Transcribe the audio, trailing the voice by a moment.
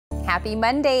Happy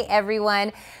Monday,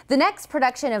 everyone. The next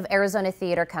production of Arizona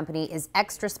Theater Company is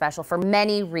extra special for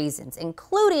many reasons,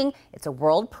 including it's a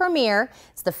world premiere,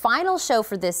 it's the final show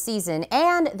for this season,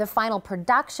 and the final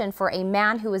production for a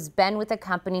man who has been with the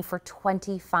company for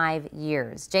 25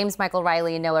 years. James Michael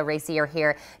Riley and Noah Racy are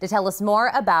here to tell us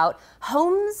more about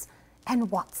Holmes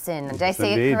and Watson. Did I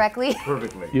say it correctly?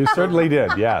 Perfectly. You certainly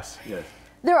did, yes. Yes.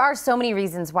 There are so many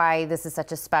reasons why this is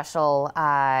such a special,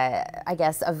 I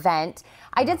guess, event.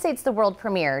 I did say it's the world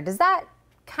premiere. Does that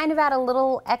kind of add a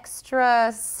little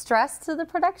extra stress to the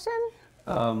production?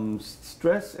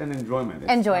 Stress and enjoyment.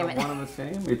 It's enjoyment. Kind of one and the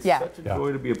same. It's such a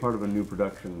joy to be a part of a new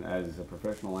production as a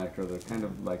professional actor. They're kind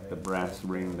of like the brass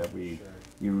ring that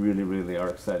you really, really are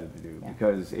excited to do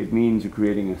because it means you're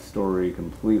creating a story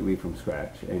completely from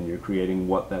scratch and you're creating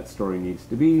what that story needs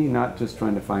to be, not just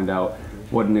trying to find out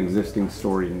what an existing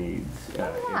story needs.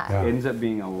 It ends up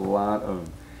being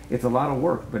it's a lot of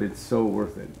work, but it's so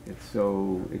worth it. It's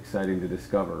so exciting to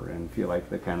discover and feel like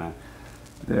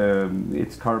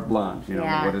it's carte blanche, you know,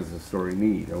 what does the story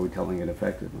need? Are we telling it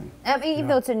effectively? I mean, even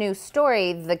though it's a new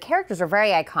story, the characters are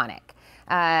very iconic.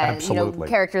 Absolutely. You know,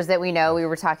 characters that we know. We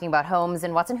were talking about Holmes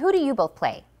and Watson. Who do you both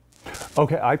play?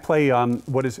 Okay, I play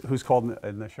who's called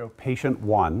in the show Patient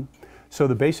One. So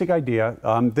the basic idea,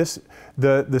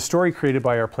 the story created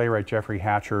by our playwright Jeffrey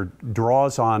Hatcher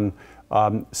draws on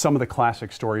some of the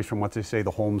classic stories from what they say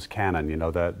the Holmes canon, you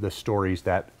know, the stories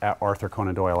that Arthur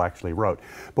Conan Doyle actually wrote.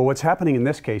 But what's happening in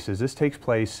this case is this takes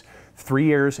place 3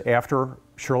 years after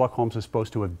Sherlock Holmes is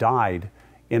supposed to have died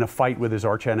in a fight with his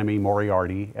archenemy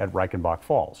Moriarty at Reichenbach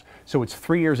Falls. So it's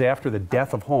 3 years after the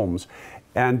death of Holmes,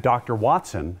 and Dr.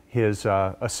 Watson, his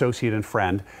associate and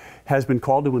friend, has been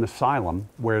called to an asylum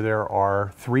where there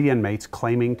are 3 inmates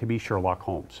claiming to be Sherlock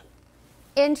Holmes.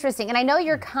 Interesting. And I know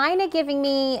you're kind of giving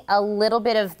me a little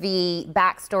bit of the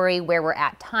backstory where we're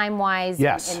at time-wise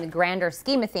in the grander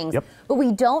scheme of things, but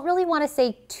we don't really want to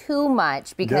say too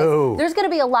much because there's going to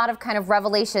be a lot of kind of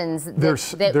revelations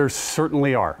that there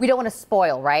certainly are. We don't want to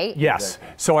spoil, right? Yes.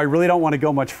 So I really don't want to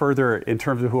go much further in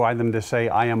terms of who I am to say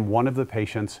I am one of the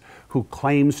patients who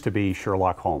claims to be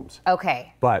Sherlock Holmes.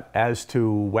 Okay. But as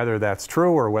to whether that's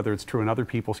true or whether it's true in other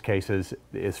people's cases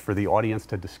is for the audience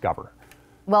to discover.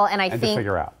 Well, and I think to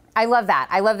figure out. I love that.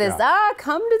 I love this.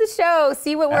 Come to the show,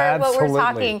 see what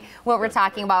we're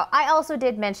talking about. I also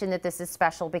did mention that this is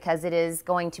special because it is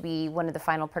going to be one of the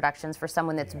final productions for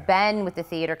someone that's been with the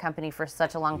theater company for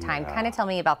such a long time. Kind of tell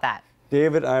me about that.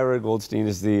 David Ira Goldstein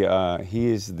is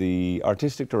the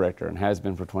artistic director and has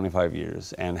been for 25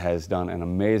 years and has done an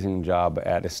amazing job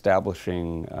at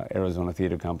establishing Arizona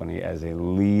Theater Company as a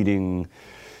leading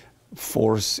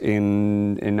force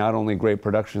in not only great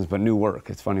productions but new work.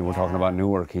 It's funny we're talking about new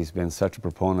work. He's been such a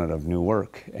proponent of new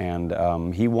work, and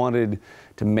he wanted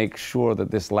to make sure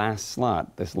that this last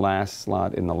slot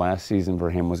in the last season for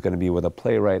him was going to be with a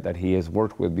playwright that he has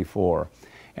worked with before,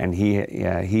 and he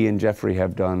and Jeffrey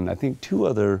have done I think 2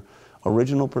 other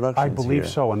original productions. I believe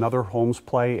so. Another Holmes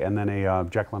play and then a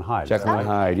Jekyll and Hyde. Jekyll and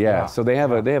Hyde, yeah. So they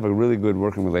have a really good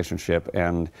working relationship,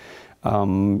 and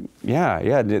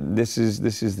this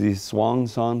is the swan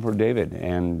song for David,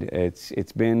 and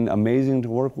it's been amazing to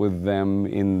work with them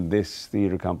in this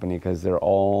theater company because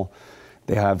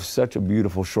they have such a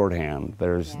beautiful shorthand.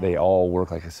 They all work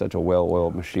like such a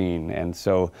well-oiled machine, and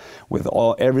so with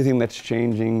everything that's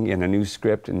changing in a new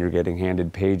script, and you're getting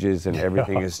handed pages, and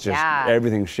everything is just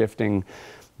everything's shifting.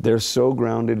 They're so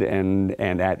grounded and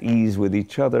at ease with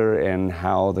each other and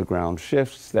how the ground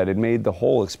shifts that it made the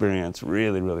whole experience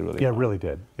really fun. It really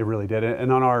did. It really did.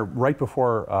 And on right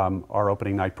before our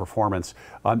opening night performance,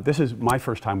 this is my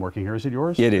first time working here. Is it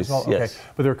yours? It is. Well? Yes. Okay.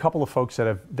 But there are a couple of folks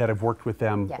that have worked with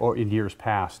them in years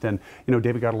past, and you know,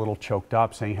 David got a little choked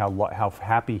up saying how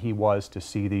happy he was to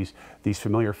see these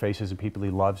familiar faces and people he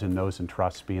loves and knows and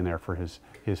trusts being there for his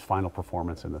final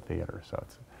performance in the theater. So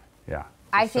it's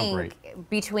I think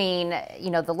between,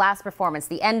 the last performance,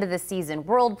 the end of the season,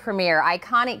 world premiere,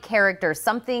 iconic characters,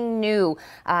 something new,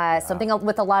 something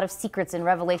with a lot of secrets and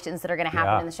revelations that are going to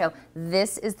happen in the show,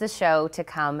 this is the show to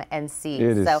come and see.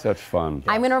 It is such fun.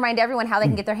 I'm going to remind everyone how they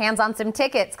can get their hands on some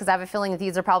tickets because I have a feeling that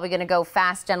these are probably going to go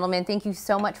fast. Gentlemen, thank you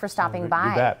so much for stopping by.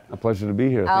 You bet. A pleasure to be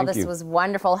here. Thank you. This was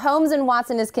wonderful. Holmes and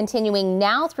Watson is continuing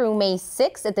now through May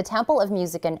 6th at the Temple of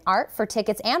Music and Art. For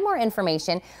tickets and more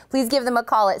information, please give them a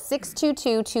call at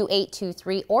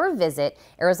 622-2823 or visit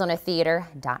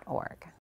arizonatheater.org.